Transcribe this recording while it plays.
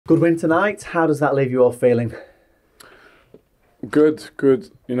Good win tonight. How does that leave you all feeling? Good.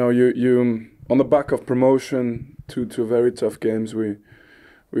 You know, you on the back of promotion to very tough games.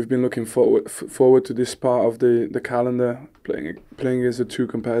 We've been looking forward to this part of the calendar, playing against the two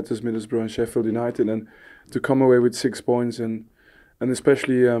competitors, Middlesbrough and Sheffield United, and to come away with 6 points and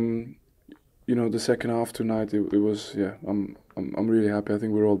especially the second half tonight. It was I'm really happy. I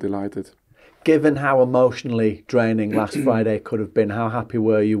think we're all delighted. Given how emotionally draining last Friday could have been, how happy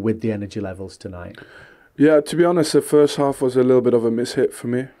were you with the energy levels tonight? Yeah, to be honest, the first half was a little bit of a mishit for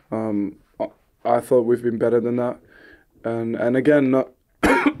me. I thought we've been better than that, and again, not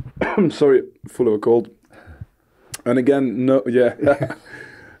I'm sorry, full of a cold. And again, no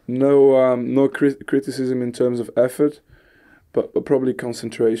criticism in terms of effort, but probably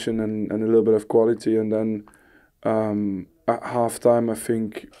concentration and a little bit of quality. And then at half time, I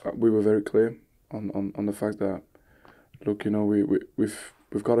think we were very clear on the fact that, look, you know,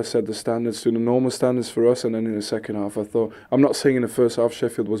 we've got to set the standards to the normal standards for us. And then in the second half, I thought, I'm not saying in the first half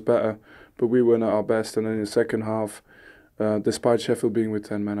Sheffield was better, but we weren't at our best. And then in the second half, despite Sheffield being with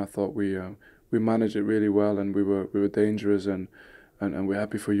 10 men, I thought we managed it really well, and we were dangerous, and we're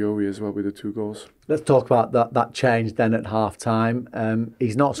happy for Yowie as well with the 2 goals. Let's talk about that change then at half time.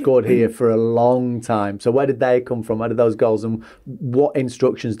 He's not scored here for a long time. So where did they come from? Where did those goals, and what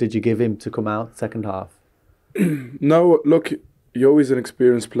instructions did you give him to come out second half? No, look, Yowie's an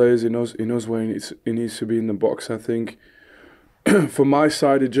experienced player. He knows where he needs to be in the box. I think for my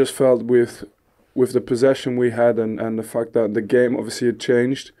side, it just felt with the possession we had and the fact that the game obviously had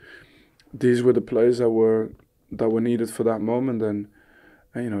changed, these were the players that were needed for that moment, and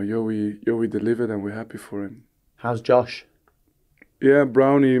you know, Yowie delivered, and we're happy for him. How's Josh? Yeah,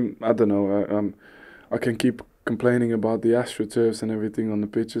 Brownie, I don't know. I can keep complaining about the AstroTurfs and everything on the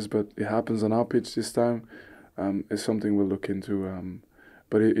pitches, but it happens on our pitch this time. It's something we'll look into,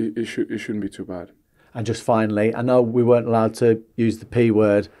 but it shouldn't be too bad. And just finally, I know we weren't allowed to use the P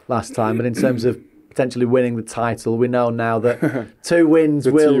word last time, but in terms of potentially winning the title, we know now that 2 wins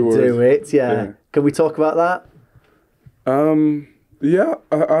will do it. Yeah. Can we talk about that? Yeah,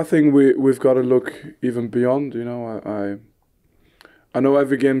 I think we've got to look even beyond. You know, I know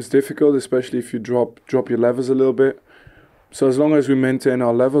every game's difficult, especially if you drop your levels a little bit. So as long as we maintain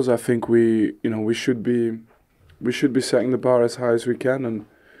our levels, I think we should be setting the bar as high as we can,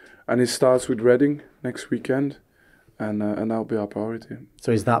 and it starts with Reading next weekend, and that'll be our priority.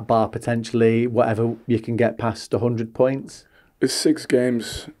 So is that bar potentially whatever you can get past 100 points? It's 6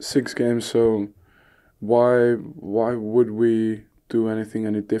 games. So why would we do anything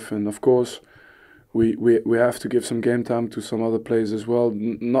any different? Of course, we have to give some game time to some other players as well,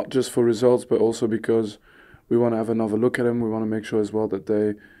 not just for results, but also because we want to have another look at them. We want to make sure as well that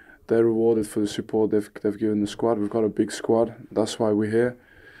they're rewarded for the support they've given the squad. We've got a big squad. That's why we're here.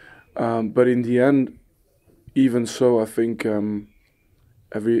 But in the end, even so, I think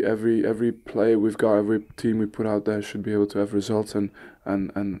every player we've got, every team we put out there should be able to have results, and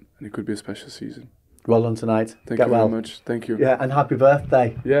it could be a special season. Well done tonight. Thank you very much. Thank you. Yeah, and happy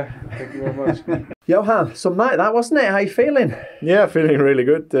birthday. Yeah, thank you very much. Johann, some night that, wasn't it? How are you feeling? Yeah, feeling really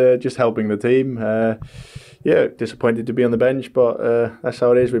good. Just helping the team. Yeah, disappointed to be on the bench, but that's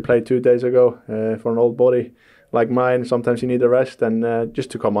how it is. We played 2 days ago for an old body like mine. Sometimes you need a rest, and just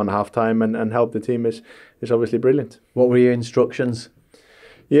to come on half time and help the team is obviously brilliant. What were your instructions?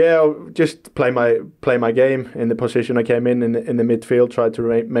 Yeah, just play my game in the position I came in the midfield. Try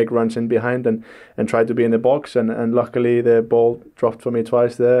to make runs in behind and try to be in the box. And luckily the ball dropped for me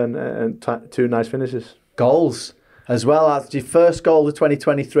twice there, and 2 nice finishes. Goals as well. That's your first goal of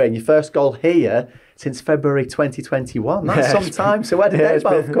 2023 and your first goal here since February 2021. That's some time. So where did they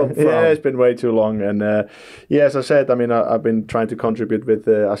both come from? Yeah, it's been way too long. And as I said, I mean, I've been trying to contribute with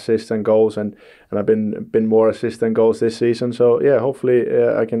assists and goals, and I've been more assists than goals this season. So yeah, hopefully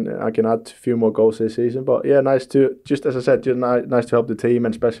I can add a few more goals this season. But yeah, nice to, just as I said, nice to help the team,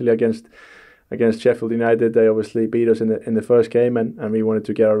 and especially against Sheffield United. They obviously beat us in the first game, and we wanted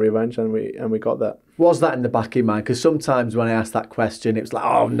to get our revenge, and we got that. Was that in the back of your mind? Because sometimes when I asked that question, it was like,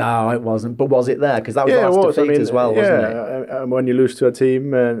 oh no, it wasn't. But was it there? Because that was the last defeat as well, wasn't it? Yeah, when you lose to a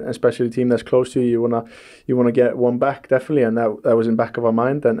team, and especially a team that's close to you, you wanna get one back, definitely, and that was in the back of our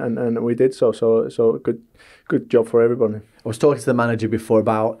mind, and we did so. So good job for everybody. I was talking to the manager before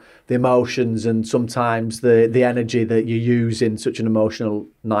about the emotions and sometimes the energy that you use in such an emotional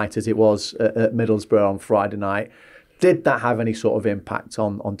night as it was at Middlesbrough on Friday night. Did that have any sort of impact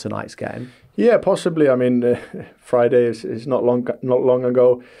on tonight's game? Yeah, possibly. I mean, Friday is not long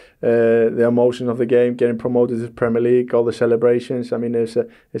ago. The emotion of the game, getting promoted to the Premier League, all the celebrations. I mean, it's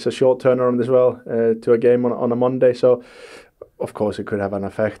a short turnaround as well to a game on a Monday. So of course, it could have an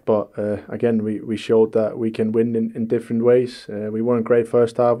effect, but again, we showed that we can win in different ways. We weren't great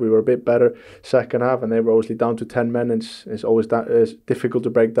first half. We were a bit better second half, and they were obviously down to 10 men. It's always it's difficult to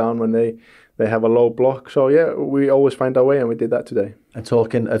break down when they have a low block. So yeah, we always find our way, and we did that today. And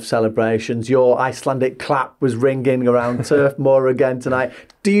talking of celebrations, your Icelandic clap was ringing around Turf Moor again tonight.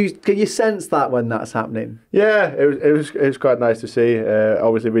 Can you sense that when that's happening? Yeah, it was quite nice to see.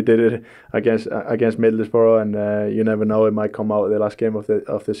 Obviously, we did it against Middlesbrough, and you never know, it might come out the last game of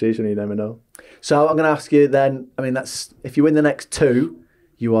the season. You never know. So I'm going to ask you then. I mean, that's if you win the next two,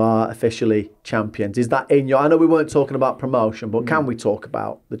 you are officially champions. Is that in your? I know we weren't talking about promotion, but can we talk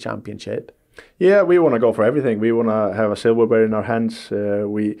about the championship? Yeah, we want to go for everything. We want to have a silverware in our hands.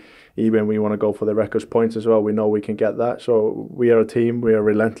 We want to go for the records points as well. We know we can get that. So we are a team. We are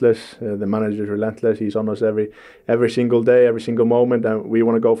relentless. The manager is relentless. He's on us every single day, every single moment, and we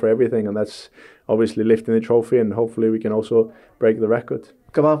want to go for everything. And that's obviously lifting the trophy, and hopefully we can also break the record.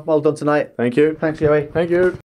 Come on, well done tonight. Thank you. Thanks, Joey. Thank you.